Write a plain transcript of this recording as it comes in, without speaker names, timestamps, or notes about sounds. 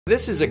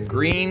This is a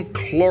green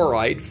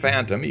chloride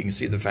phantom. You can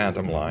see the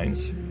phantom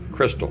lines.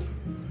 Crystal.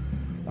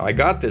 Now, I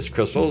got this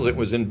crystal as it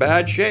was in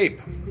bad shape.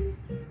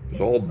 It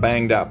was all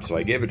banged up. So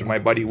I gave it to my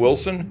buddy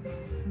Wilson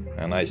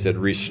and I said,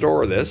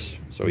 restore this.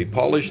 So he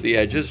polished the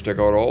edges, took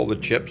out all the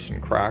chips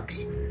and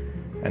cracks.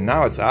 And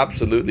now it's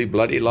absolutely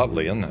bloody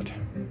lovely, isn't it?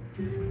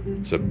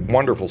 It's a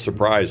wonderful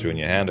surprise when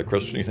you hand a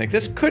crystal and you think,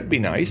 this could be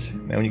nice.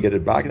 And then when you get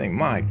it back, you think,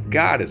 my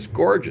God, it's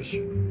gorgeous.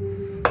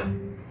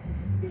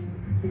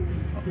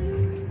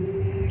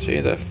 See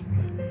the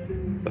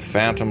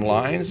phantom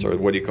lines, or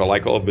what do you call? I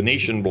call it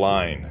Venetian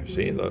blind.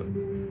 See the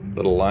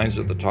little lines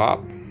at the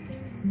top.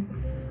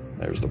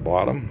 There's the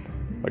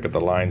bottom. Look at the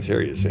lines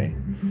here, you see.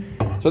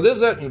 So this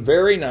is a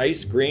very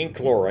nice green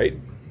chloride,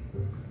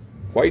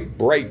 quite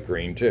bright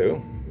green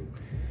too.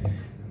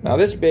 Now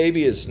this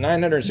baby is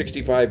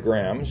 965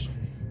 grams,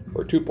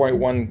 or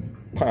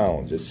 2.1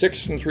 pounds. It's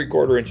 6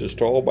 3/4 inches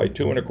tall by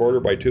 2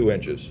 1/4 by 2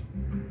 inches.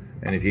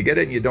 And if you get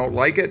it and you don't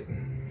like it,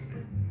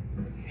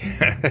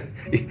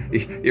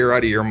 you're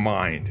out of your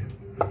mind.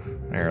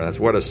 There, that's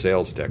what a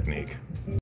sales technique.